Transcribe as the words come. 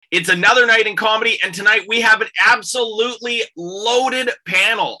It's another night in comedy, and tonight we have an absolutely loaded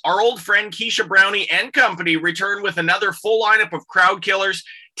panel. Our old friend Keisha Brownie and company return with another full lineup of crowd killers,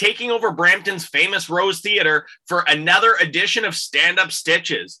 taking over Brampton's famous Rose Theatre for another edition of Stand-Up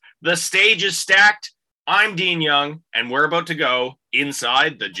Stitches. The stage is stacked. I'm Dean Young, and we're about to go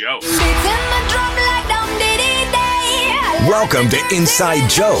inside the joke. Welcome to Inside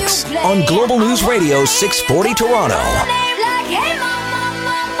Jokes on Global News Radio 640 Toronto.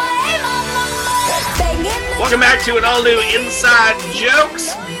 Welcome back to an all-new Inside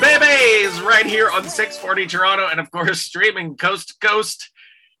Jokes, babies, right here on 640 Toronto, and of course, streaming coast to coast,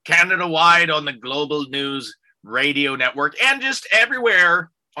 Canada-wide on the Global News Radio Network, and just everywhere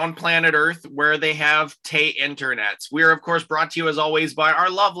on planet Earth where they have internets. We are, of course, brought to you, as always, by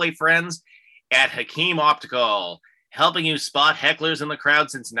our lovely friends at Hakeem Optical, helping you spot hecklers in the crowd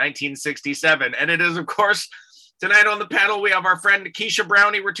since 1967. And it is, of course, tonight on the panel, we have our friend Keisha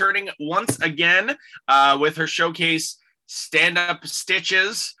Brownie returning once again with her showcase Stand-Up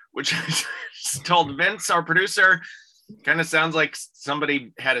Stitches, which I told Vince, our producer, kind of sounds like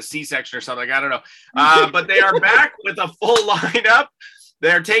somebody had a C-section or something. I don't know. But they are back with a full lineup.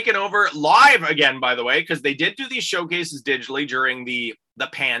 They're taking over live again, by the way, because they did do these showcases digitally during the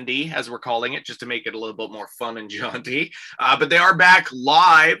pandy, as we're calling it, just to make it a little bit more fun and jaunty. But they are back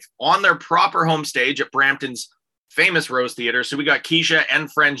live on their proper home stage at Brampton's famous Rose Theatre. So we got Keisha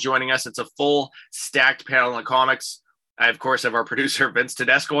and friends joining us. It's a full stacked panel of comics. I, of course, have our producer, Vince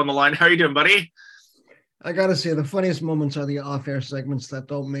Tedesco, on the line. How are you doing, buddy? I got to say, the funniest moments are the off-air segments that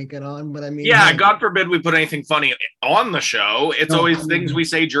don't make it on. But I mean, yeah, God forbid we put anything funny on the show. It's always things we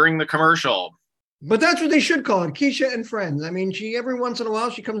say during the commercial. But that's what they should call it, Keisha and Friends. I mean, she every once in a while,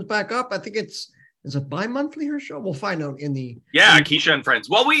 she comes back up. I think is it bi-monthly, her show? We'll find out in the... Yeah, Keisha and Friends.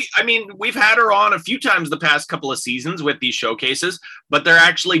 Well, we've had her on a few times the past couple of seasons with these showcases, but they're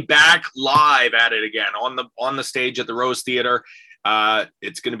actually back live at it again on the stage at the Rose Theatre.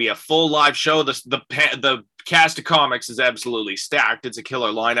 It's going to be a full live show. The cast of comics is absolutely stacked. It's a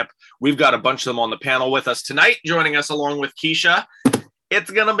killer lineup. We've got a bunch of them on the panel with us tonight, joining us along with Keisha. It's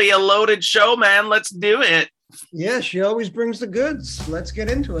going to be a loaded show, man. Let's do it. Yeah, she always brings the goods. Let's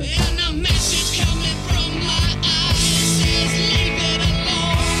get into it.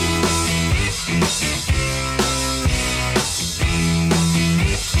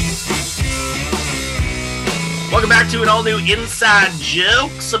 Welcome back to an all-new Inside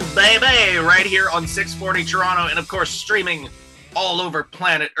Jokes, baby, right here on 640 Toronto, and of course, streaming all over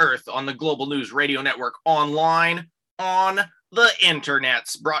planet Earth on the Global News Radio Network, online, on the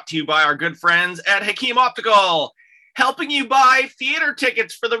internets, brought to you by our good friends at Hakeem Optical, helping you buy theater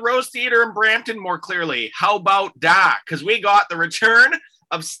tickets for the Rose Theatre in Brampton more clearly. How about that? Because we got the return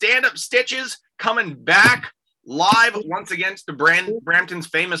of Stand-Up Stitches coming back live once again to Brampton's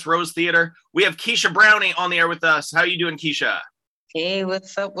famous Rose Theatre. We have Keisha Brownie on the air with us. How you doing, Keisha? Hey,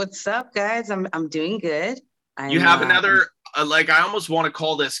 what's up, guys? I'm doing good. You have another, I almost want to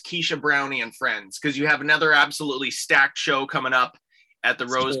call this Keisha Brownie and Friends, because you have another absolutely stacked show coming up at the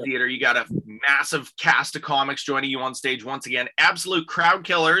Rose Theatre. You got a massive cast of comics joining you on stage once again. Absolute crowd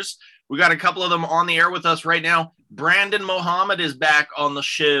killers. We got a couple of them on the air with us right now. Brandon Mohammed is back on the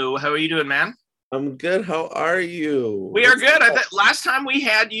show. How are you doing, man? I'm good. How are you? We are good. I thought last time we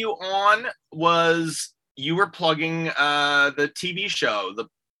had you on was you were plugging the TV show.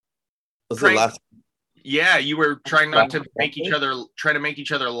 Was it last? Yeah, you were trying to make each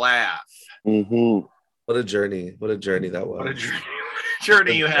other laugh. Mm-hmm. What a journey! What a journey that was! What a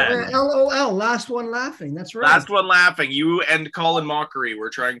journey you had. LOL, last one laughing. That's right. Last one laughing. You and Colin Mockery were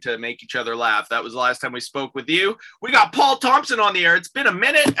trying to make each other laugh. That was the last time we spoke with you. We got Paul Thompson on the air. It's been a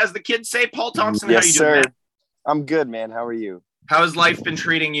minute, as the kids say. Paul Thompson, yes, how you sir. doing, man? I'm good, man. How are you? How has life been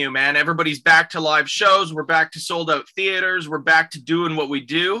treating you, man? Everybody's back to live shows. We're back to sold-out theaters. We're back to doing what we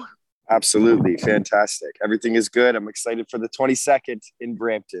do. Absolutely. Fantastic. Everything is good. I'm excited for the 22nd in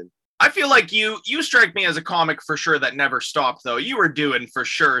Brampton. I feel like you strike me as a comic for sure that never stopped, though. You were doing for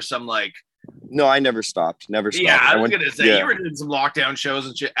sure some No, I never stopped. Never stopped. Yeah, I was going to say, you were doing some lockdown shows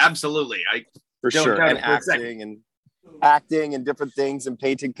and shit. Absolutely. For sure. And acting and different things and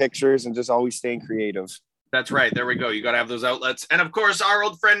painting pictures and just always staying creative. That's right. There we go. You got to have those outlets. And of course, our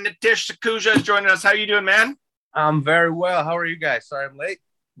old friend Nitish Sakuja is joining us. How you doing, man? I'm very well. How are you guys? Sorry I'm late.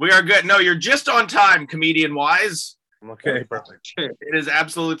 We are good. No, you're just on time, comedian-wise. Okay, perfect. It is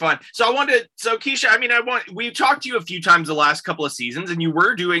absolutely fine. So Keisha, we talked to you a few times the last couple of seasons, and you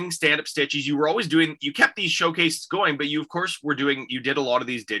were doing Stand-Up Stitches. You were always you kept these showcases going, but you, of course, you did a lot of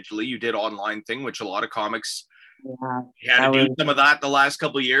these digitally. You did online thing, which a lot of comics had to do some of that the last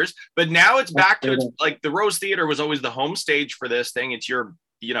couple of years. But now it's back to, the Rose Theatre was always the home stage for this thing. It's your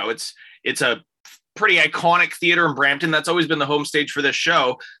you know, it's a pretty iconic theater in Brampton. That's always been the home stage for this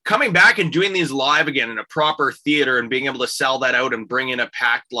show. Coming back and doing these live again in a proper theater and being able to sell that out and bring in a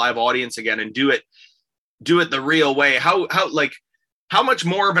packed live audience again and do it the real way. How much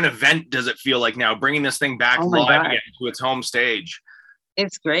more of an event does it feel like now, bringing this thing back live again to its home stage?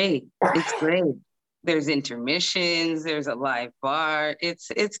 It's great. It's great. There's intermissions. There's a live bar.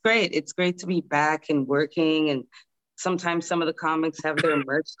 It's great. It's great to be back and working. And sometimes some of the comics have their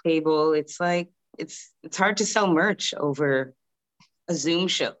merch table. It's like, it's hard to sell merch over a Zoom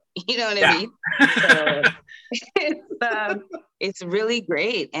show. You know what I mean? So it's really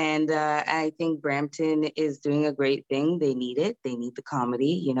great. And I think Brampton is doing a great thing. They need it. They need the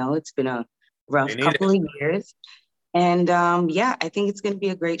comedy. You know, it's been a rough couple of years. And I think it's going to be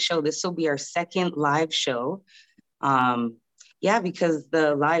a great show. This will be our second live show. Because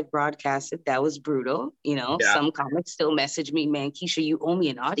the live broadcast, that was brutal. You know, some comics still message me, man, Keisha, you owe me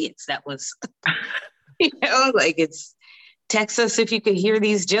an audience. That was, you know, like text us if you could hear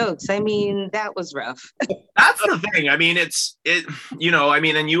these jokes. I mean, that was rough. That's the thing. I mean,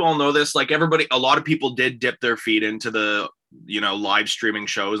 and you all know this, like a lot of people did dip their feet into the, you know, live streaming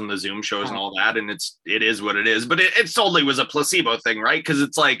shows and the Zoom shows and all that. And it is what it is, but it totally was a placebo thing, right? Because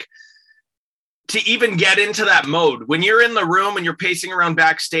it's like, to even get into that mode, when you're in the room and you're pacing around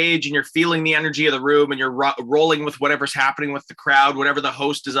backstage and you're feeling the energy of the room and you're rolling with whatever's happening with the crowd, whatever the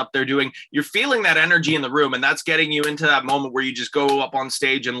host is up there doing, you're feeling that energy in the room. And that's getting you into that moment where you just go up on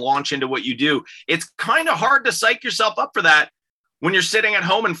stage and launch into what you do. It's kind of hard to psych yourself up for that when you're sitting at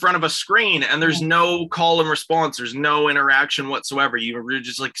home in front of a screen and there's no call and response. There's no interaction whatsoever. You're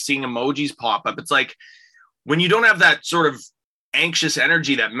just like seeing emojis pop up. It's like when you don't have that sort of anxious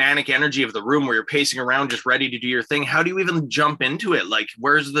energy, that manic energy of the room where you're pacing around just ready to do your thing, how do you even jump into it? Like,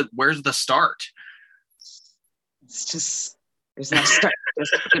 where's the start? It's just, there's no start.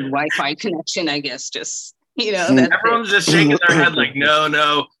 Just a good Wi-Fi connection, I guess. Just, you know, everyone's just shaking their head like,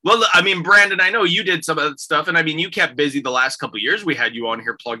 no. Well, I mean, Brandon, I know you did some of that stuff, and I mean, you kept busy the last couple of years. We had you on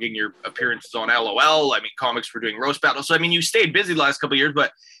here plugging your appearances on LOL. I mean, comics were doing roast battles. So, I mean, you stayed busy the last couple of years,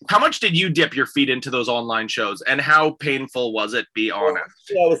 but how much did you dip your feet into those online shows, and how painful was it? Be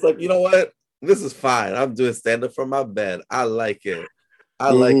honest. I was like, you know what? This is fine. I'm doing stand-up from my bed. I like it.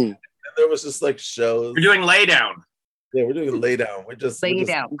 Like it. And there was just like shows. We're doing lay down. Yeah, we're doing lay down. We're just lay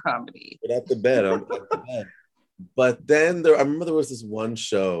down comedy. We're at the bed. I'm at the bed. But then I remember there was this one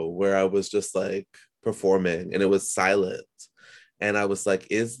show where I was just like performing and it was silent. And I was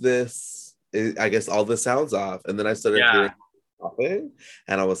like, I guess all the sounds off. And then I started hearing popping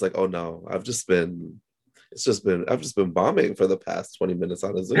and I was like, oh no, I've just been bombing for the past 20 minutes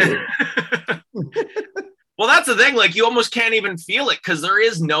on a Zoom. Well, that's the thing. Like, you almost can't even feel it because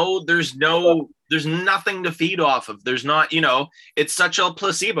there's nothing to feed off of. There's not, you know, it's such a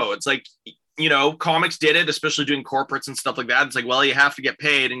placebo. It's like, you know, comics did it, especially doing corporates and stuff like that. It's like, well, you have to get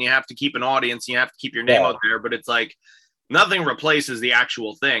paid and you have to keep an audience. And you have to keep your name out there. But it's like, nothing replaces the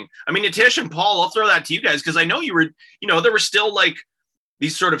actual thing. I mean, Nitish and Paul, I'll throw that to you guys because I know you were, you know, there were still like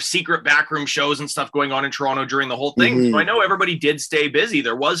these sort of secret backroom shows and stuff going on in Toronto during the whole thing. Mm-hmm. So I know everybody did stay busy.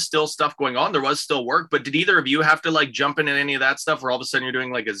 There was still stuff going on. There was still work. But did either of you have to like jump in any of that stuff where all of a sudden you're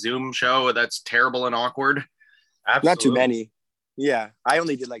doing like a Zoom show that's terrible and awkward? Absolutely. Not too many. Yeah. I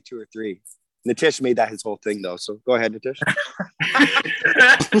only did like 2 or 3. Nitish made that his whole thing though. So go ahead, Nitish.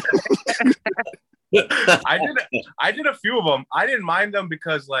 I did a few of them. I didn't mind them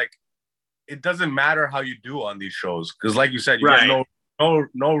because like, it doesn't matter how you do on these shows. Cause like you said, you get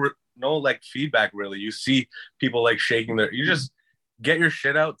no like feedback really. You see people like shaking you just get your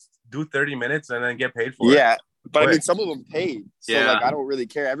shit out, do 30 minutes and then get paid for it. Yeah. But I mean, some of them paid. So like, I don't really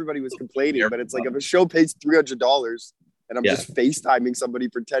care. Everybody was complaining, but it's like if a show pays $300 and I'm just FaceTiming somebody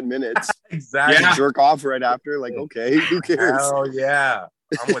for 10 minutes, exactly, and jerk off right after, like, okay, who cares? Oh yeah.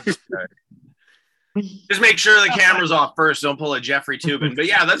 I'm with you. Just make sure the camera's off first. Don't pull a Jeffrey Toobin. But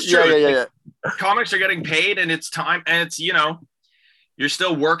yeah, that's true. Yeah. Comics are getting paid and it's time and it's, you know, you're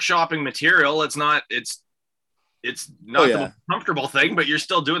still workshopping material. It's not the most comfortable thing, but you're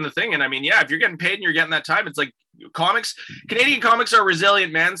still doing the thing. And I mean, if you're getting paid and you're getting that time, it's like Canadian comics are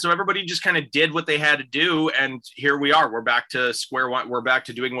resilient, man. So everybody just kind of did what they had to do. And here we are. We're back to square one. We're back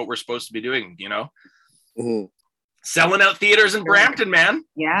to doing what we're supposed to be doing, you know? Mm-hmm. Selling out theaters in Brampton, man.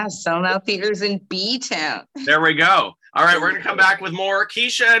 Yeah, selling out theaters in B-Town. There we go. All right, we're going to come back with more.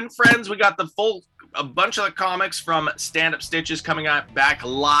 Keisha and friends, we got a bunch of the comics from Stand Up Stitches coming back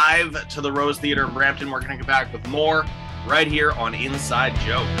live to the Rose Theater in Brampton. We're going to come back with more right here on Inside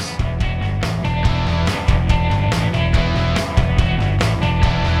Jokes.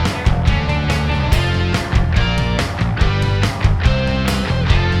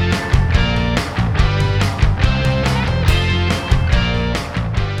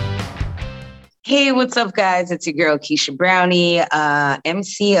 Hey, what's up, guys? It's your girl, Keisha Brownie,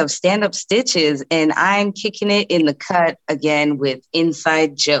 MC of Stand Up Stitches, and I'm kicking it in the cut again with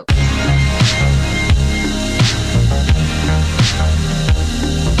Inside Jokes.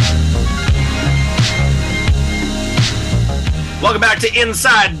 Welcome back to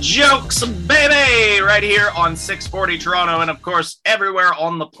Inside Jokes, baby, right here on 640 Toronto, and of course, everywhere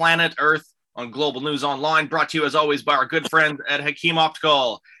on the planet Earth on Global News Online, brought to you as always by our good friends at Hakeem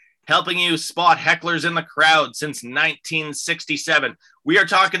Optical, helping you spot hecklers in the crowd since 1967. We are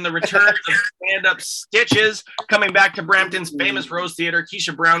talking the return of stand-up stitches, coming back to Brampton's famous Rose Theatre.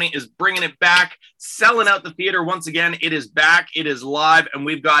 Keisha Brownie is bringing it back, selling out the theater once again. It is back, it is live, and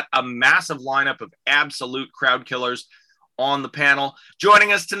we've got a massive lineup of absolute crowd killers on the panel.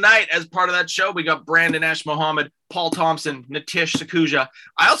 Joining us tonight as part of that show, we got Brandon Ash Mohammed, Paul Thompson, Nitish Sakuja.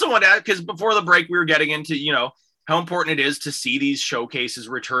 I also want to add, because before the break, we were getting into, how important it is to see these showcases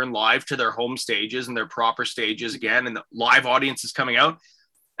return live to their home stages and their proper stages again, and the live audiences coming out.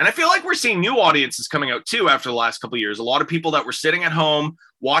 And I feel like we're seeing new audiences coming out too after the last couple of years. A lot of people that were sitting at home,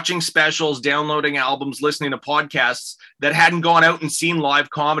 watching specials, downloading albums, listening to podcasts that hadn't gone out and seen live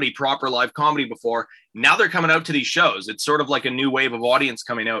comedy, proper live comedy before. Now they're coming out to these shows. It's sort of like a new wave of audience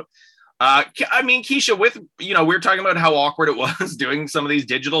coming out. I mean, Keisha, we were talking about how awkward it was doing some of these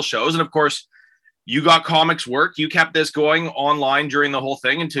digital shows. And of course, you got comics work. You kept this going online during the whole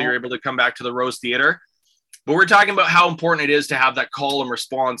thing until you're able to come back to the Rose Theatre. But we're talking about how important it is to have that call and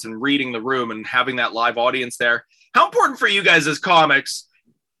response and reading the room and having that live audience there. How important for you guys as comics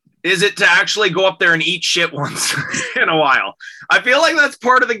is it to actually go up there and eat shit once in a while? I feel like that's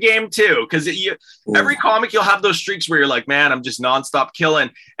part of the game too, because every comic, you'll have those streaks where you're like, man, I'm just nonstop killing.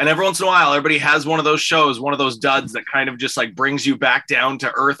 And every once in a while, everybody has one of those shows, one of those duds that kind of just like brings you back down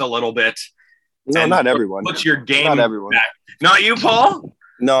to earth a little bit. No, not everyone. What's your game? Not everyone. Back. Not you, Paul?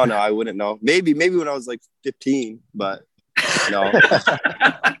 No, I wouldn't know. Maybe when I was like 15, but no.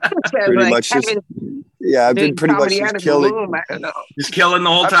 Pretty much just, I've been pretty much just killing. I don't know. Just killing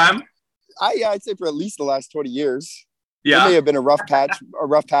the whole time? I'd say for at least the last 20 years. Yeah. It may have been a rough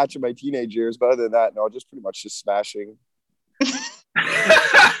patch in my teenage years, but other than that, no, just pretty much just smashing.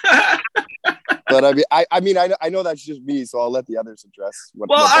 But I know that's just me, so I'll let the others address.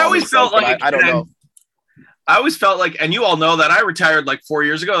 I always felt like I don't know. I always felt like, and you all know that I retired like 4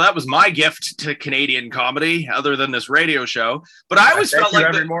 years ago. That was my gift to Canadian comedy, other than this radio show. But I always felt like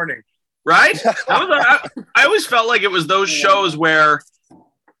every morning, right? I always felt like it was those shows where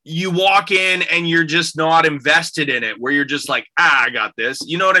you walk in and you're just not invested in it, where you're just like, I got this.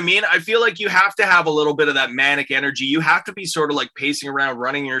 You know what I mean? I feel like you have to have a little bit of that manic energy. You have to be sort of like pacing around,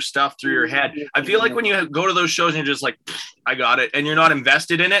 running your stuff through your head. I feel like when you go to those shows and you're just like, I got it, and you're not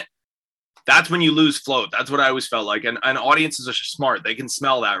invested in it, that's when you lose float. That's what I always felt like. And audiences are smart. They can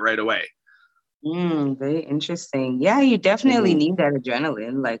smell that right away. Very interesting. Yeah, you definitely need that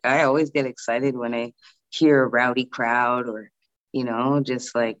adrenaline. Like, I always get excited when I hear a rowdy crowd, or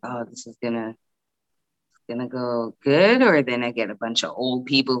just like, oh, this is gonna go good, or then I get a bunch of old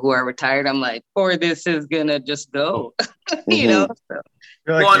people who are retired. I'm like, or this is gonna just go, So.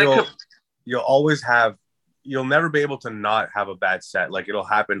 Like you'll never be able to not have a bad set. Like, it'll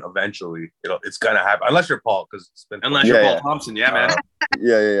happen eventually. It's gonna happen, unless you're Paul, because it's been you're Paul Thompson, man.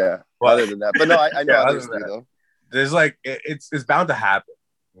 Yeah. Well, other than that, but no, I know others do though. There's like it's bound to happen.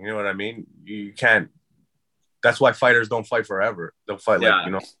 You know what I mean? You can't. That's why fighters don't fight forever. They'll fight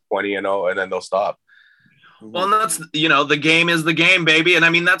 20-0, and then they'll stop. Well, and that's, the game is the game, baby. And I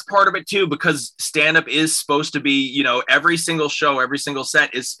mean, that's part of it too, because stand-up is supposed to be, every single show, every single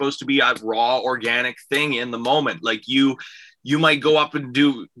set is supposed to be a raw, organic thing in the moment. Like you might go up and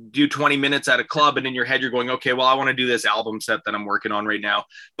do 20 minutes at a club, and in your head you're going, okay, well, I want to do this album set that I'm working on right now.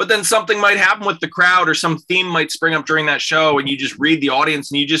 But then something might happen with the crowd, or some theme might spring up during that show, and you just read the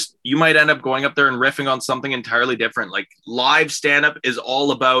audience, and you might end up going up there and riffing on something entirely different. Like, live stand-up is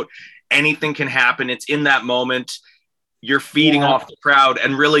all about anything can happen. It's in that moment. You're feeding off the crowd,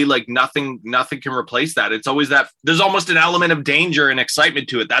 and really, like, nothing can replace that. It's always that there's almost an element of danger and excitement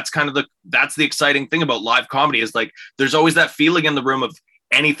to it. That's the exciting thing about live comedy, is like, there's always that feeling in the room of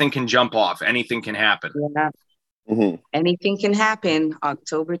anything can jump off, anything can happen. Yeah. Anything can happen.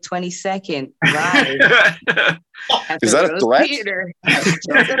 October 22nd, live. Is that a threat?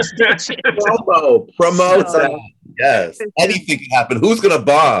 Promote that. Yes. Anything can happen. Who's gonna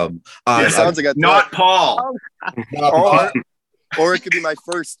bomb? Sounds like a not Paul. Or it could be my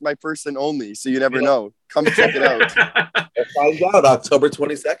first and only. So you never know. Come check it out. We'll find out October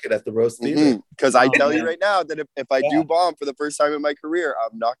 22nd at the Rose Theatre. Because I tell you right now that if I do bomb for the first time in my career,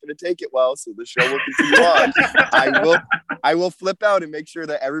 I'm not going to take it well. So the show will continue on. I will flip out and make sure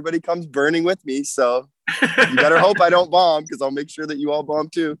that everybody comes burning with me. So you better hope I don't bomb, because I'll make sure that you all bomb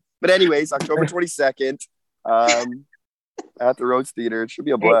too. But anyways, October 22nd at the Rhodes Theater. It should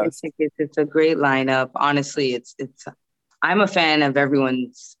be a blast. It's a great lineup. Honestly, it's. I'm a fan of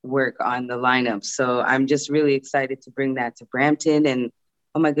everyone's work on the lineup, so I'm just really excited to bring that to Brampton. And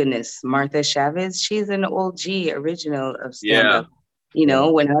oh my goodness, Martha Chavez, she's an OG original of stand-up. You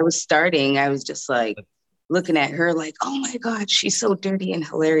know, when I was starting, I was just like looking at her like, oh my God, she's so dirty and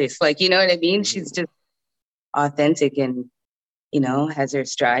hilarious. Like, you know what I mean? She's just authentic and, you know, has her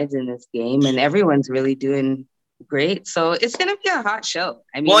strides in this game, and everyone's really doing great. So it's going to be a hot show.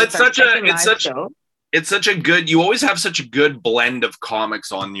 I mean, well, it's such a good, you always have such a good blend of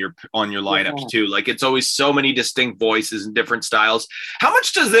comics on your lineups too. Like, it's always so many distinct voices and different styles. How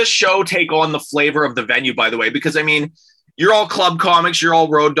much does this show take on the flavor of the venue, by the way? Because I mean, you're all club comics, you're all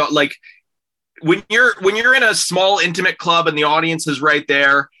road dog. Like when you're in a small intimate club and the audience is right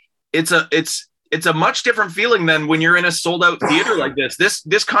there, it's a much different feeling than when you're in a sold out theater like this.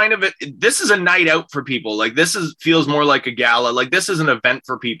 This kind of this is a night out for people. Like feels more like a gala. Like this is an event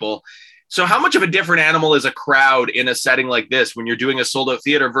for people. So how much of a different animal is a crowd in a setting like this when you're doing a sold out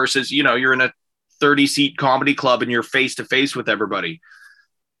theater versus, you know, you're in a 30-seat comedy club and you're face to face with everybody?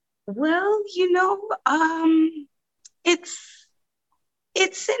 Well, you know, it's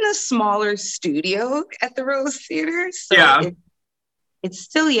in a smaller studio at the Rose Theater. So it's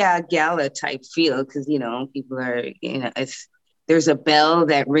still, a gala type feel, because, you know, people are, you know, there's a bell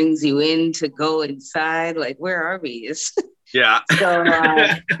that rings you in to go inside. Like, where are we? So,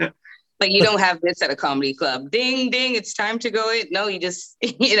 but you don't have this at a comedy club. Ding, ding, it's time to go in. No, you just,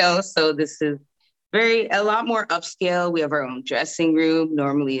 you know, so this is a lot more upscale. We have our own dressing room.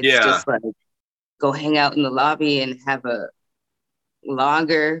 Normally it's just like, go hang out in the lobby and have a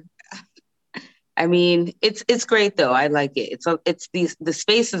lager. I mean, it's great though. I like it. The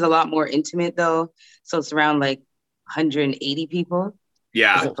space is a lot more intimate though. So it's around like 180 people.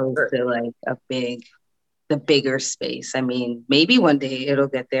 Yeah. As opposed to like the bigger space. I mean, maybe one day it'll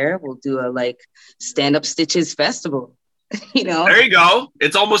get there. We'll do a like stand-up stitches festival. You know, there you go.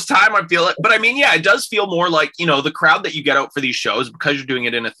 It's almost time, I feel it. But I mean, yeah, it does feel more like, you know, the crowd that you get out for these shows, because you're doing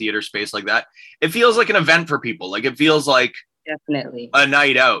it in a theater space like that, it feels like an event for people. Like it feels like definitely a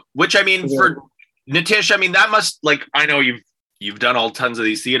night out, which I mean, for Nitish, I mean, that must, like, I know you've done all tons of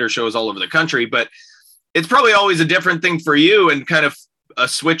these theater shows all over the country, but it's probably always a different thing for you and kind of a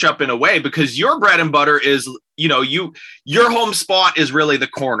switch up in a way, because your bread and butter is, you know, your home spot is really the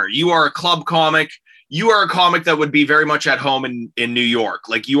corner. You are a club comic. You are a comic that would be very much at home in New York.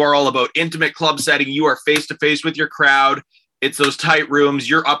 Like, you are all about intimate club setting. You are face to face with your crowd. It's those tight rooms.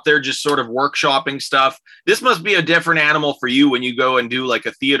 You're up there just sort of workshopping stuff. This must be a different animal for you when you go and do like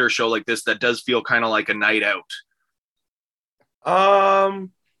a theater show like this that does feel kind of like a night out.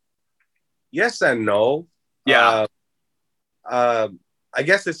 Yes and no. Yeah. I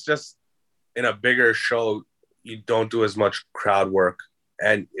guess it's just in a bigger show, you don't do as much crowd work,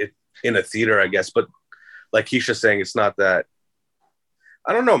 and it in a theater, I guess. But like Keisha's saying, it's not that.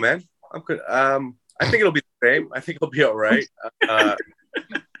 I don't know, man. I'm good. I think it'll be the same. I think it'll be all right.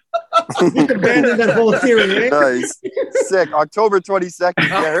 You can abandon that whole theory, right? Nice. Sick. October 22nd. You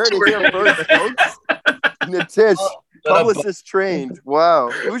heard it here first, folks. Nitish, publicist trained.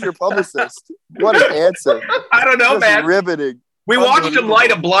 Wow. Who's your publicist? What an answer. I don't know, man. Riveting. We watched him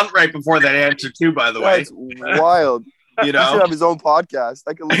light a blunt right before that answer too, by the way. That's wild. You know, he should have his own podcast.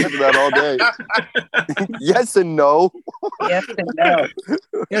 I can listen to that all day. Yes and no. Yes and no.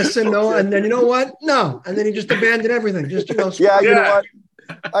 Yes and no. And then you know what? No. And then he just abandoned everything. Just, you know. Yeah, you know what?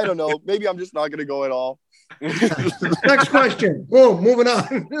 I don't know. Maybe I'm just not going to go at all. Next question. Whoa, moving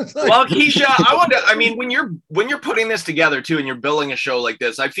on. Well, Keisha, I mean, when you're putting this together too, and you're building a show like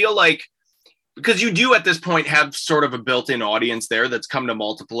this, I feel like, because you do at this point have sort of a built-in audience there that's come to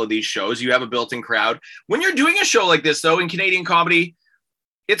multiple of these shows. You have a built-in crowd. When you're doing a show like this, though, in Canadian comedy,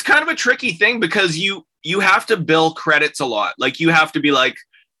 it's kind of a tricky thing, because you have to bill credits a lot. Like, you have to be like,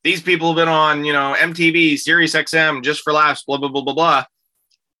 these people have been on, you know, MTV, Sirius XM, Just for Laughs, blah, blah, blah, blah, blah.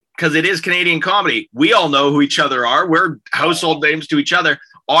 Because it is Canadian comedy. We all know who each other are. We're household names to each other.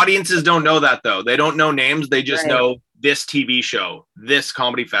 Audiences don't know that, though. They don't know names. They just know this TV show, this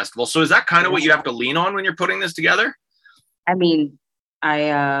comedy festival. So is that kind of what you have to lean on when you're putting this together? I mean,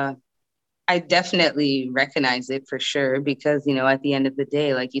 I definitely recognize it for sure, because, you know, at the end of the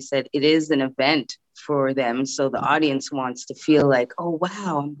day, like you said, it is an event for them. So the audience wants to feel like, oh,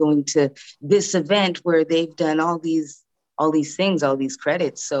 wow, I'm going to this event where they've done all these things, all these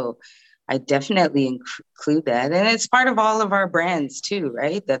credits. So I definitely include that. And it's part of all of our brands too,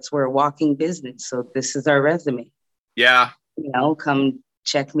 right? That's we're a walking business. So this is our resume. Yeah. Come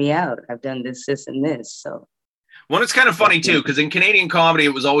check me out. I've done this, and this. So. Well, it's kind of funny too, because in Canadian comedy,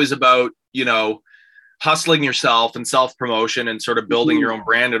 it was always about, hustling yourself and self-promotion and sort of building your own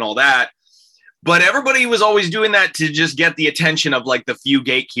brand and all that. But everybody was always doing that to just get the attention of like the few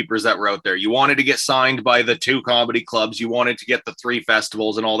gatekeepers that were out there. You wanted to get signed by the 2 comedy clubs. You wanted to get the 3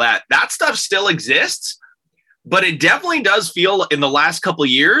 festivals and all that. That stuff still exists, but it definitely does feel in the last couple of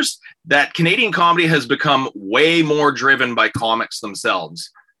years that Canadian comedy has become way more driven by comics themselves.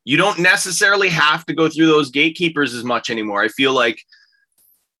 You don't necessarily have to go through those gatekeepers as much anymore. I feel like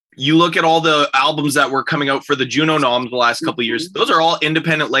you look at all the albums that were coming out for the Juno noms the last couple of years. Those are all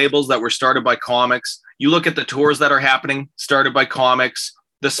independent labels that were started by comics. You look at the tours that are happening, started by comics.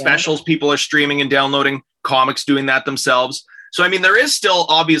 The specials people are streaming and downloading, comics doing that themselves. So, I mean, there is still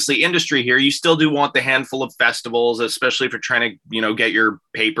obviously industry here. You still do want the handful of festivals, especially if you're trying to, get your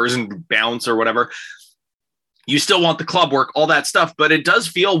papers and bounce or whatever. You still want the club work, all that stuff. But it does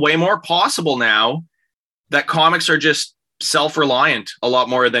feel way more possible now that comics are just self-reliant a lot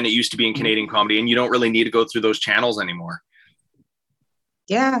more than it used to be in Canadian comedy, and you don't really need to go through those channels anymore.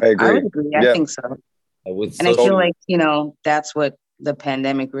 Yeah, I would agree. I think so. I feel like, that's what the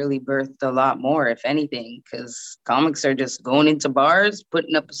pandemic really birthed a lot more, if anything, because comics are just going into bars,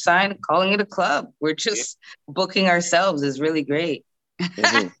 putting up a sign, calling it a club. We're just booking ourselves is really great.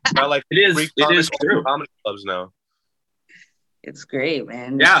 Not like it is true. Comedy clubs now. It's great,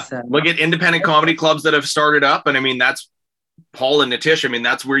 man. Yeah, look at independent comedy clubs that have started up, and I mean that's Paul and Nitish. I mean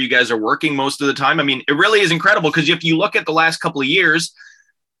that's where you guys are working most of the time. I mean it really is incredible because if you look at the last couple of years,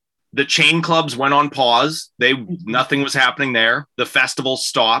 the chain clubs went on pause. Nothing was happening there. The festivals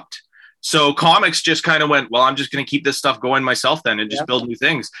stopped. So comics just kind of went, well, I'm just going to keep this stuff going myself then and just build new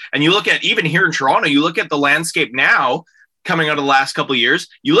things. And you look at even here in Toronto, you look at the landscape now coming out of the last couple of years,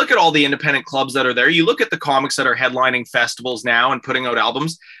 you look at all the independent clubs that are there. You look at the comics that are headlining festivals now and putting out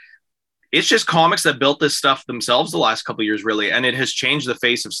albums. It's just comics that built this stuff themselves the last couple of years, really. And it has changed the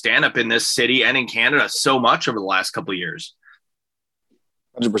face of stand-up in this city and in Canada so much over the last couple of years.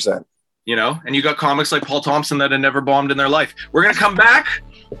 100%. And you got comics like Paul Thompson that had never bombed in their life. We're going to come back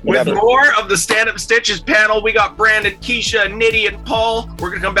with more of the Stand-Up Stitches panel. We got Brandon, Keisha, Nitty, and Paul.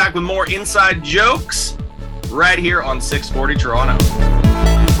 We're going to come back with more inside jokes right here on 640 Toronto.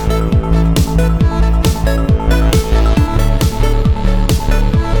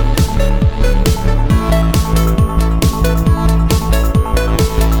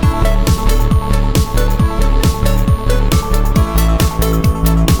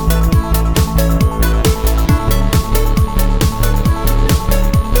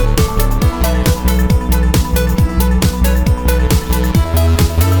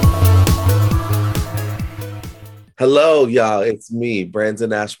 Hello, y'all. It's me,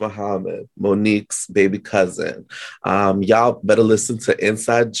 Brandon Ash Muhammad, Monique's baby cousin. Y'all better listen to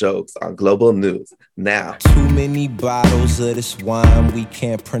Inside Jokes on Global News now. Too many bottles of this wine we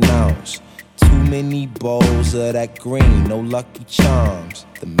can't pronounce. Too many bowls of that green, no Lucky Charms.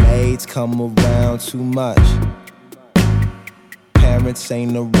 The maids come around too much. Parents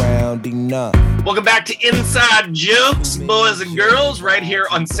ain't around enough. Welcome back to Inside Jokes, boys and girls, right here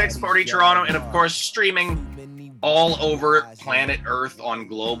on 640 Toronto, and of course streaming all over planet Earth on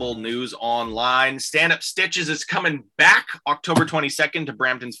Global News Online. Stand-Up Stitches is coming back October 22nd to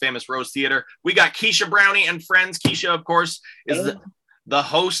Brampton's famous Rose Theatre. We got Keisha Brownie and friends. Keisha, of course, is the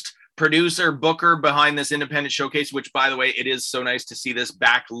host, producer, booker behind this independent showcase, which, by the way, it is so nice to see this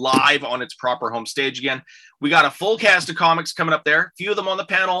back live on its proper home stage again. We got a full cast of comics coming up there. A few of them on the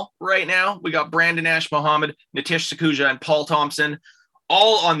panel right now. We got Brandon Ash Muhammad, Nitish Sakuja, and Paul Thompson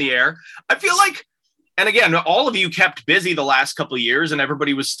all on the air. I feel like, and again, all of you kept busy the last couple of years and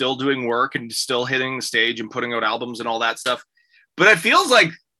everybody was still doing work and still hitting the stage and putting out albums and all that stuff. But it feels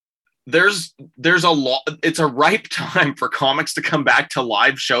like there's a lot, it's a ripe time for comics to come back to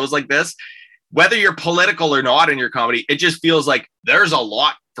live shows like this. Whether you're political or not in your comedy, it just feels like there's a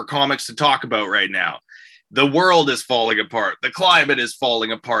lot for comics to talk about right now. The world is falling apart. The climate is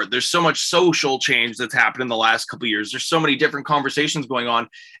falling apart. There's so much social change that's happened in the last couple of years. There's so many different conversations going on.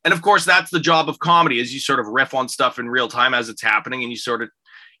 And of course, that's the job of comedy, is you sort of riff on stuff in real time as it's happening. And you sort of,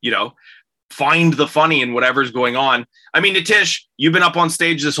 find the funny in whatever's going on. I mean, Nitish, you've been up on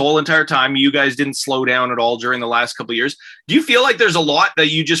stage this whole entire time. You guys didn't slow down at all during the last couple of years. Do you feel like there's a lot that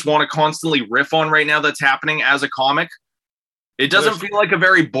you just want to constantly riff on right now that's happening as a comic? It doesn't feel like a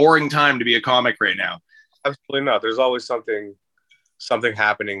very boring time to be a comic right now. Absolutely not. There's always something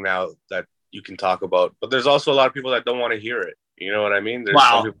happening now that you can talk about. But there's also a lot of people that don't want to hear it. You know what I mean? There's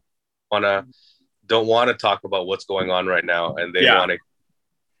some people don't want to talk about what's going on right now, and they want to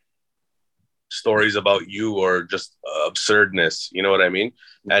stories about you or just absurdness. You know what I mean?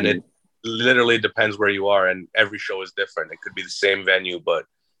 Mm-hmm. And it literally depends where you are, and every show is different. It could be the same venue, but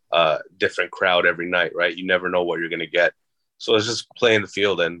different crowd every night, right? You never know what you're going to get. So it's just playing the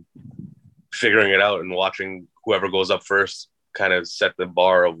field and figuring it out and watching whoever goes up first kind of set the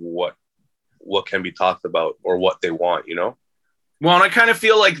bar of what can be talked about or what they want, you know? Well, and I kind of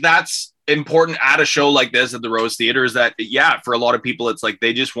feel like that's important at a show like this at the Rose Theater, is that, yeah, for a lot of people, it's like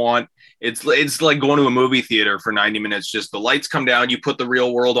they just want, it's like going to a movie theater for 90 minutes. Just the lights come down, you put the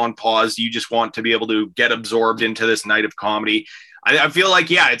real world on pause. You just want to be able to get absorbed into this night of comedy. I feel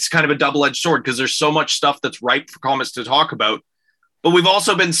like, yeah, it's kind of a double-edged sword because there's so much stuff that's ripe for comics to talk about. But we've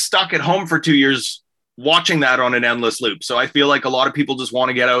also been stuck at home for 2 years watching that on an endless loop. So I feel like a lot of people just want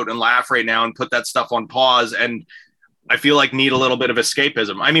to get out and laugh right now and put that stuff on pause. And I feel like need a little bit of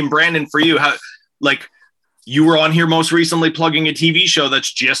escapism. I mean, Brandon, for you, how, like, you were on here most recently plugging a TV show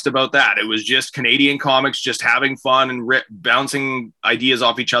that's just about that. It was just Canadian comics, just having fun and bouncing ideas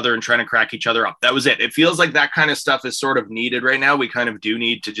off each other and trying to crack each other up. That was it. It feels like that kind of stuff is sort of needed right now. We kind of do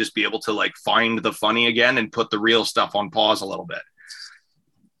need to just be able to like find the funny again and put the real stuff on pause a little bit.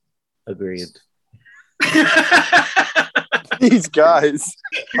 Agreed. These guys.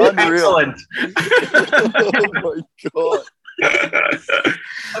 Unreal. Excellent. Oh my God.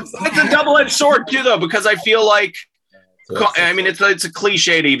 It's a double-edged sword too, though, because I feel like, I mean, it's a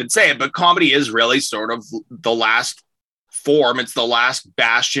cliche to even say it, but comedy is really sort of the last form. It's the last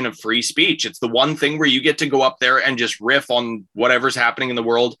bastion of free speech. It's the one thing where you get to go up there and just riff on whatever's happening in the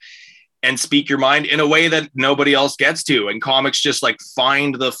world and speak your mind in a way that nobody else gets to. And comics just like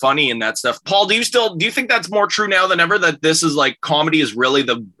find the funny in that stuff. Paul, do you think that's more true now than ever, that this is like comedy is really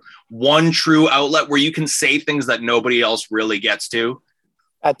the one true outlet where you can say things that nobody else really gets to?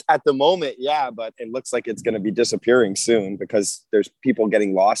 At the moment, yeah, but it looks like it's going to be disappearing soon because there's people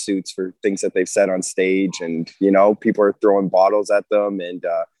getting lawsuits for things that they've said on stage, and you know, people are throwing bottles at them, and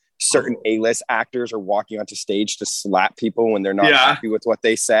certain A-list actors are walking onto stage to slap people when they're not happy with what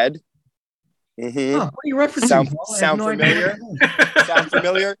they said. Mm-hmm. What are you referencing? Sound familiar? Sound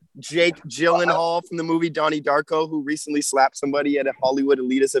familiar? Jake Gyllenhaal from the movie Donnie Darko, who recently slapped somebody at a Hollywood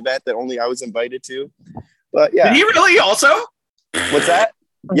elitist event that only I was invited to. But yeah, did he really also? What's that?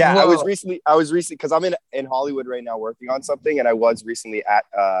 Yeah, whoa. I was recently because I'm in Hollywood right now working on something, and I was recently at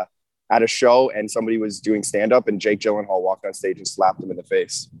a show, and somebody was doing stand up, and Jake Gyllenhaal walked on stage and slapped him in the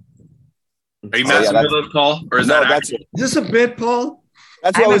face. Are you messing with us, Paul, or is is this a bit, Paul?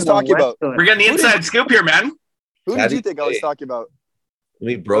 That's what I was talking about. We're getting the inside scoop here, man. Who did you think I was talking about?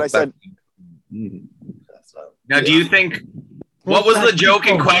 We broke that. Now, do you think? What was the joke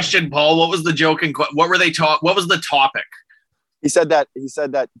in question, Paul? What was the joke in? What were they talk? What was the topic? He said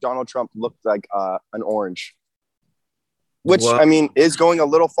that Donald Trump looked like an orange, which I mean is going a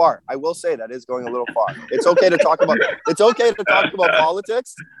little far. I will say that is going a little far. It's okay to talk about. It's okay to talk about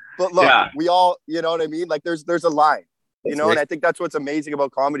politics, but look, we all, you know what I mean. Like there's a line. You know, and I think that's what's amazing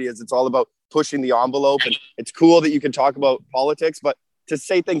about comedy is it's all about pushing the envelope, and it's cool that you can talk about politics, but to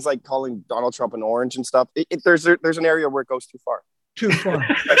say things like calling Donald Trump an orange and stuff, there's an area where it goes too far. Too far.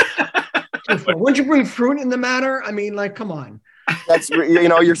 Wouldn't you bring fruit in the matter? I mean, like, come on. That's, you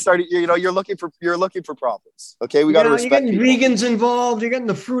know, you're looking for problems. Okay, we got to respect. You're getting vegans involved. You're getting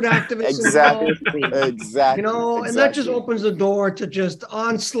the fruit activists exactly. You know, and that just opens the door to just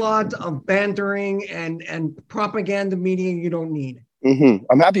onslaught of bantering and propaganda media you don't need. Mm-hmm.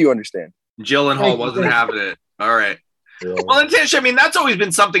 I'm happy you understand. Gyllenhaal wasn't having it. All right. Yeah. Well, and Tish, I mean, that's always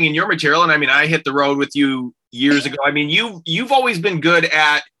been something in your material, and I mean, I hit the road with you years ago. I mean, you've always been good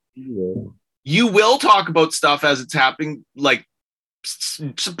at. You will talk about stuff as it's happening, like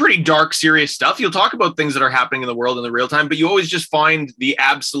some pretty dark, serious stuff. You'll talk about things that are happening in the world in the real time, but you always just find the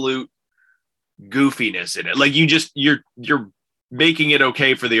absolute goofiness in it. Like you're making it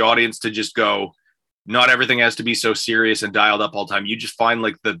okay for the audience to just go, not everything has to be so serious and dialed up all the time. You just find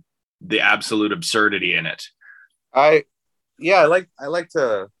like the absolute absurdity in it. I like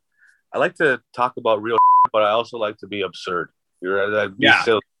to talk about real, but I also like to be absurd.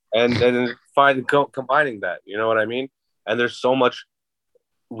 Silly. And combining that, you know what I mean? And there's so much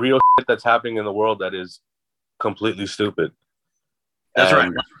real shit that's happening in the world that is completely stupid. That's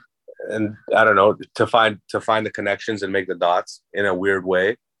right. And I don't know, to find the connections and make the dots in a weird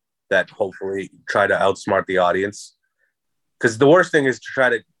way that hopefully try to outsmart the audience. Because the worst thing is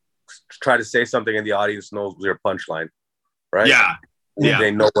to try to say something and the audience knows your punchline, right? Yeah.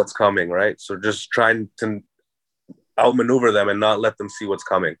 They know what's coming, right? So just trying to outmaneuver them and not let them see what's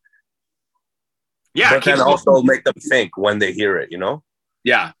coming. Yeah, but then also make them think when they hear it, you know?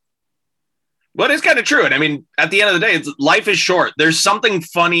 Yeah. But it's kind of true. And I mean, at the end of the day, life is short. There's something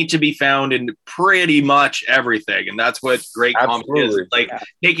funny to be found in pretty much everything. And that's what great comedy is. Like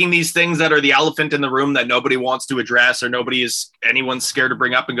taking these things that are the elephant in the room that nobody wants to address or anyone's scared to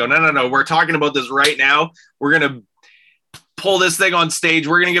bring up and go, no, we're talking about this right now. We're going to pull this thing on stage.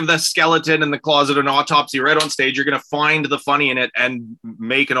 We're going to give the skeleton in the closet an autopsy right on stage. You're going to find the funny in it and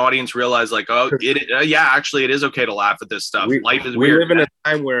make an audience realize like, actually it is okay to laugh at this stuff. Life is weird. We live in a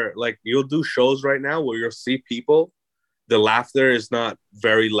time where like you'll do shows right now where you'll see people, the laughter is not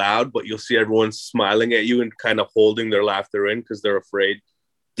very loud, but you'll see everyone smiling at you and kind of holding their laughter in because they're afraid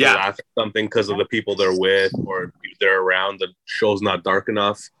to laugh at something because of the people they're with or they're around. The show's not dark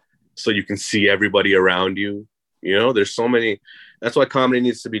enough so you can see everybody around you. You know, there's so many. That's why comedy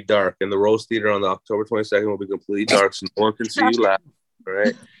needs to be dark. And the Rose Theater on the October 22nd will be completely dark, so no one can see you laugh. All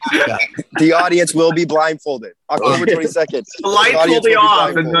right. The audience will be blindfolded. October 22nd. The lights will be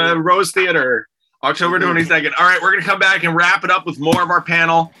off in the Rose Theater. October 22nd. All right, we're going to come back and wrap it up with more of our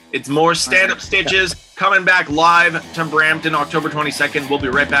panel. It's more stand-up stitches coming back live to Brampton October 22nd. We'll be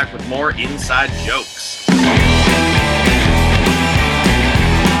right back with more Inside Jokes.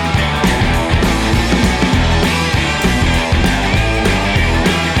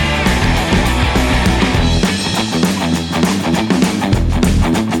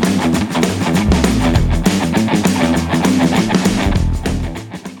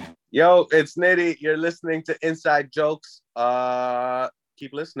 Yo, it's Nitty. You're listening to Inside Jokes.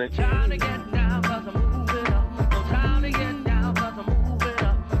 Keep listening.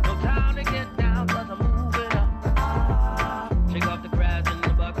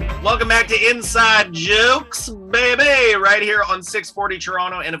 Welcome back to Inside Jokes, baby, right here on 640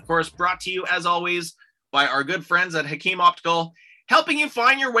 Toronto. And of course, brought to you as always by our good friends at Hakeem Optical, helping you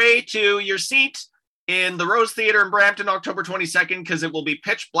find your way to your seat in the Rose Theater in Brampton, October 22nd, because it will be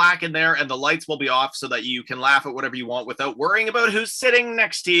pitch black in there and the lights will be off so that you can laugh at whatever you want without worrying about who's sitting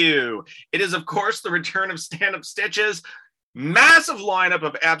next to you. It is, of course, the return of stand-up stitches. Massive lineup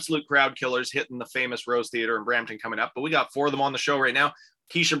of absolute crowd killers hitting the famous Rose Theater in Brampton coming up, but we got 4 of them on the show right now.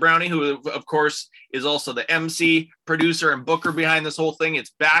 Keisha Brownie, who, of course, is also the MC, producer, and booker behind this whole thing.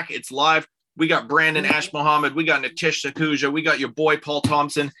 It's back. It's live. We got Brandon Ash Mohammed. We got Nitish Sakuja. We got your boy, Paul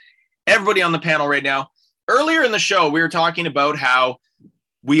Thompson. Everybody on the panel right now. Earlier in the show, we were talking about how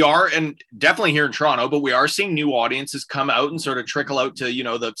we are, and definitely here in Toronto, but we are seeing new audiences come out and sort of trickle out to, you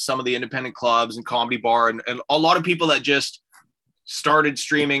know, some of the independent clubs and comedy bar and a lot of people that just started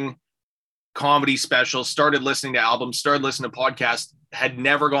streaming comedy specials, started listening to albums, started listening to podcasts, had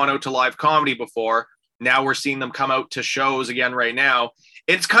never gone out to live comedy before. Now we're seeing them come out to shows again right now.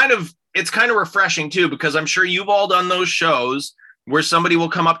 It's kind of refreshing too, because I'm sure you've all done those shows where somebody will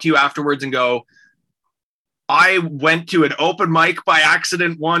come up to you afterwards and go, I went to an open mic by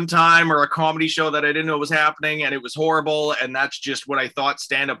accident one time or a comedy show that I didn't know was happening and it was horrible. And that's just what I thought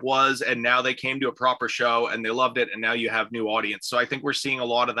stand-up was. And now they came to a proper show and they loved it. And now you have new audience. So I think we're seeing a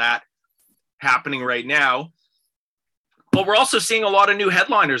lot of that happening right now. But we're also seeing a lot of new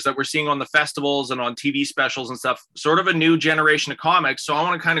headliners that we're seeing on the festivals and on TV specials and stuff, sort of a new generation of comics. So I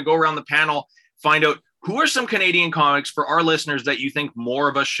want to kind of go around the panel, find out who are some Canadian comics for our listeners that you think more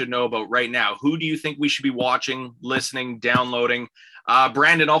of us should know about right now? Who do you think we should be watching, listening, downloading?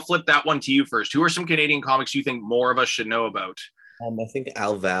 Brandon, I'll flip that one to you first. Who are some Canadian comics you think more of us should know about? I think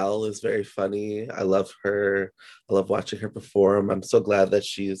Al Val is very funny. I love her. I love watching her perform. I'm so glad that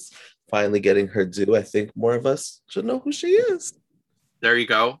she's finally getting her due. I think more of us should know who she is. There you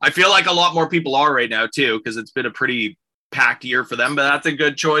go. I feel like a lot more people are right now too, because it's been a pretty packed year for them, but that's a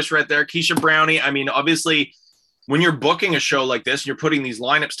good choice right there. Keisha Brownie. I mean, obviously, when you're booking a show like this, and you're putting these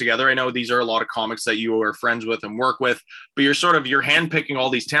lineups together. I know these are a lot of comics that you are friends with and work with, but you're handpicking all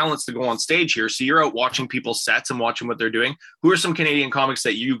these talents to go on stage here. So you're out watching people's sets and watching what they're doing. Who are some Canadian comics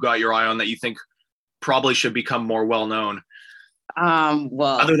that you got your eye on that you think probably should become more well known?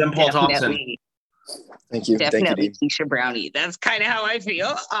 Well, other than Paul Thompson. Thank you. Definitely Thank you, Keisha Brownie. That's kind of how I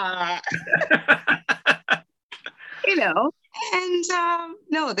feel. You know, and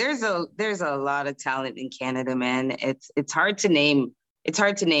no, there's a lot of talent in Canada, man. It's hard to name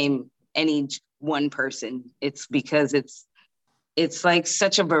any one person. It's because it's like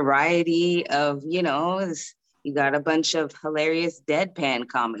such a variety of, you know, you got a bunch of hilarious deadpan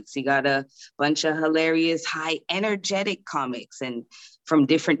comics. You got a bunch of hilarious high energetic comics and from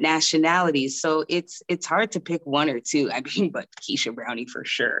different nationalities. So it's hard to pick one or two. I mean, but Keisha Brownie for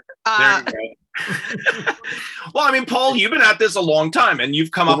sure. There you go. Well, I mean, Paul, you've been at this a long time and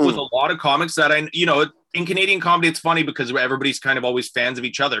you've come up with a lot of comics that in Canadian comedy, it's funny because everybody's kind of always fans of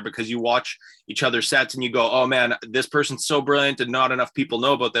each other because you watch each other's sets and you go, oh man, this person's so brilliant and not enough people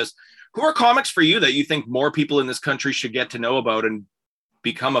know about this. Who are comics for you that you think more people in this country should get to know about and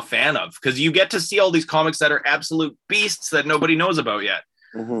become a fan of? Because you get to see all these comics that are absolute beasts that nobody knows about yet.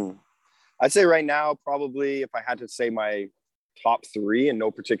 Mm-hmm. I'd say right now, probably if I had to say my top 3 in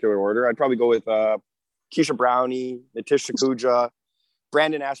no particular order, I'd probably go with Keisha Brownie, Nitish Sakuja,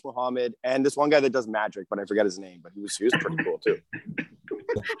 Brandon Ash Mohammed, and this one guy that does magic, but I forget his name, but he was pretty cool too.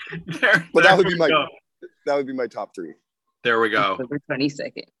 But that would be my top 3. There we go. October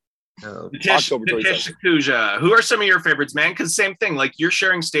 22nd. Nitish Sakuja. Who are some of your favorites, man? Because same thing, like you're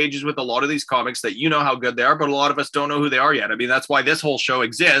sharing stages with a lot of these comics that you know how good they are, but a lot of us don't know who they are yet. I mean, that's why this whole show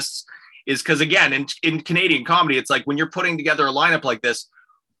exists, is because again, in Canadian comedy, it's like when you're putting together a lineup like this,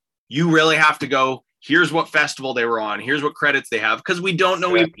 you really have to go, here's what festival they were on, here's what credits they have, because we don't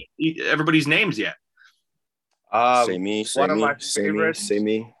know everybody's names yet. Say me. One of my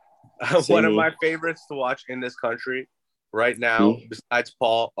favorites to watch in this country right now, besides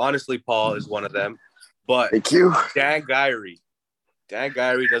Paul, honestly, Paul is one of them. But thank you. Dan Gyrie. Dan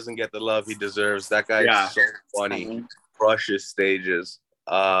Gyrie doesn't get the love he deserves. That guy is so funny, crushes stages.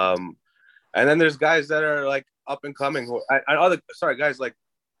 And then there's guys that are like up and coming. Guys like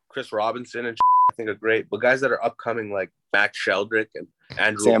Chris Robinson and I think are great, but guys that are upcoming like Max Sheldrick and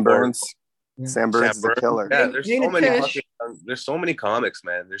Andrew Sam Burns. Sam Burns is a killer. Yeah, there's so many comics,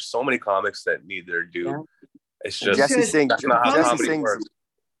 man. There's so many comics that need their due. Yeah. It's just Jesse Singh. That's not how comedy works.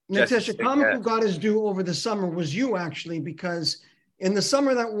 Natasha, comic who got his due over the summer was you, actually, because in the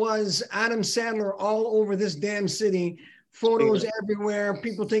summer that was, Adam Sandler all over this damn city, photos everywhere,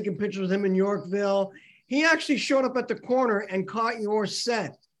 people taking pictures of him in Yorkville. He actually showed up at the corner and caught your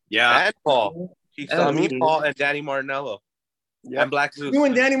set. Yeah, and Paul. He saw me, Paul, and Danny Martinello. Yeah, and Black Zeus. You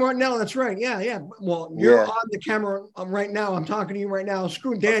and Danny Martinello, that's right. Yeah. Well, you're on the camera right now. I'm talking to you right now.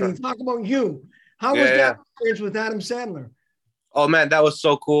 Screw Danny. Okay. Talk about you. How was that experience with Adam Sandler? Oh, man, that was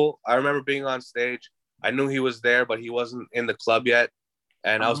so cool. I remember being on stage. I knew he was there, but he wasn't in the club yet.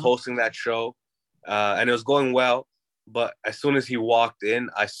 And I was hosting that show. And it was going well. But as soon as he walked in,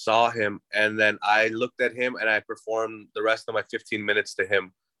 I saw him. And then I looked at him and I performed the rest of my 15 minutes to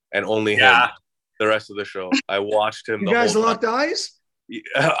him and only him the rest of the show. I watched him. You guys locked eyes?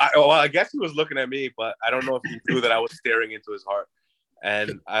 I guess he was looking at me, but I don't know if he knew that I was staring into his heart.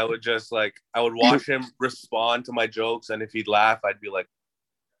 And I would just I would watch him respond to my jokes. And if he'd laugh, I'd be like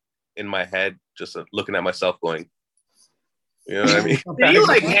in my head, just looking at myself going, you know what I mean?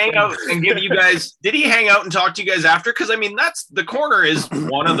 Did he hang out and give you guys, did he hang out and talk to you guys after? Because I mean, that's the corner is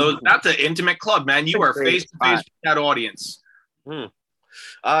one of those, that's an intimate club, man. You are face to face with that audience. He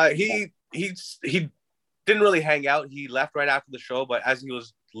didn't really hang out. He left right after the show, but as he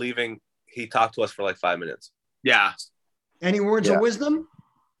was leaving, he talked to us for like 5 minutes. Yeah. Any words of wisdom?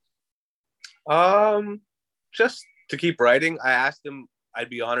 Just to keep writing. I asked him, I'd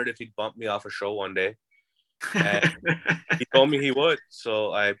be honored if he'd bump me off a show one day. And he told me he would.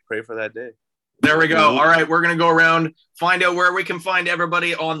 So I pray for that day. There we go. All right. We're going to go around, find out where we can find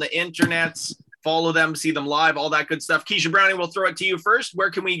everybody on the internets, follow them, see them live, all that good stuff. Keisha Brownie, we'll throw it to you first. Where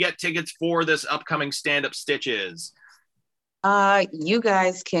can we get tickets for this upcoming stand-up Stitches? You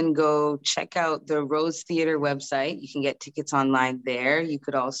guys can go check out the Rose Theater website. You can get tickets online there. You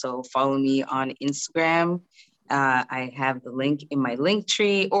could also follow me on Instagram. I have the link in my link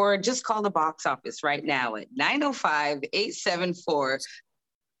tree, or just call the box office right now at 905-874-2800.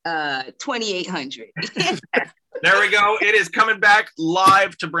 There we go. It is coming back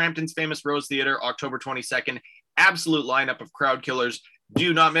live to Brampton's famous Rose Theater, October 22nd. Absolute lineup of crowd killers.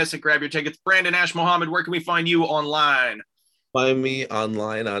 Do not miss it. Grab your tickets. Brandon Ash Mohammed, where can we find you online? Find me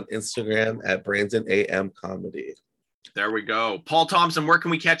online on Instagram at Brandon AM Comedy. There we go. Paul Thompson, where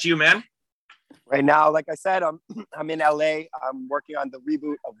can we catch you, man? Right now, like I said, I'm in LA. I'm working on the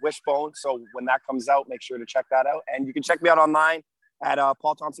reboot of Wishbone. So when that comes out, make sure to check that out. And you can check me out online at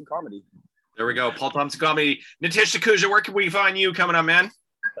Paul Thompson Comedy. There we go. Paul Thompson Comedy. Nitish Sakuja, where can we find you coming up, man?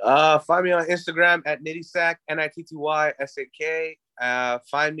 Find me on Instagram at Nittysack, Nittysak.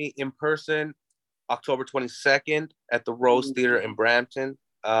 Find me in person October 22nd at the Rose Theater in Brampton.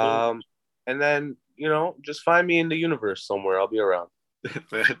 And then, just find me in the universe somewhere. I'll be around.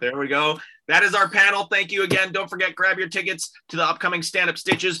 There we go. That is our panel. Thank you again. Don't forget, grab your tickets to the upcoming stand-up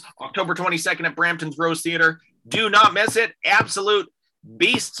Stitches, October 22nd at Brampton's Rose Theater. Do not miss it. Absolute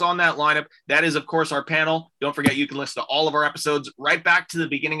beasts on that lineup. That is, of course, our panel. Don't forget, you can listen to all of our episodes right back to the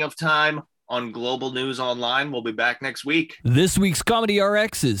beginning of time on Global News Online. We'll be back next week. This week's Comedy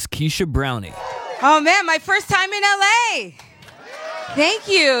RX is Keisha Brownie. Oh, man, my first time in LA. Thank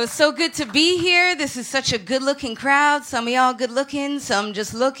you. So good to be here. This is such a good-looking crowd. Some of y'all good-looking, some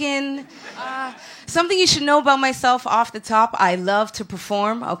just looking. Something you should know about myself off the top, I love to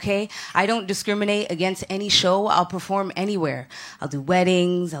perform, okay? I don't discriminate against any show. I'll perform anywhere. I'll do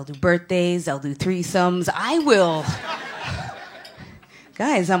weddings, I'll do birthdays, I'll do threesomes. I will.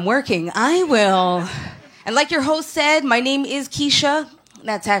 Guys, I'm working. I will. And like your host said, my name is Keisha.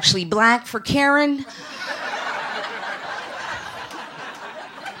 That's actually black for Karen.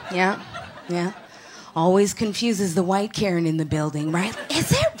 Yeah. Always confuses the white Karen in the building, right?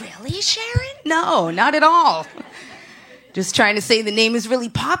 Is it really Sharon? No, not at all. Just trying to say the name is really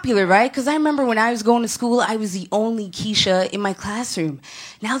popular, right? Because I remember when I was going to school, I was the only Keisha in my classroom.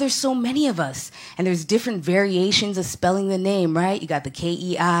 Now there's so many of us, and there's different variations of spelling the name, right? You got the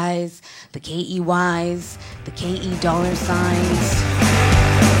K-E-I's, the K-E-Y's, the K-E dollar signs.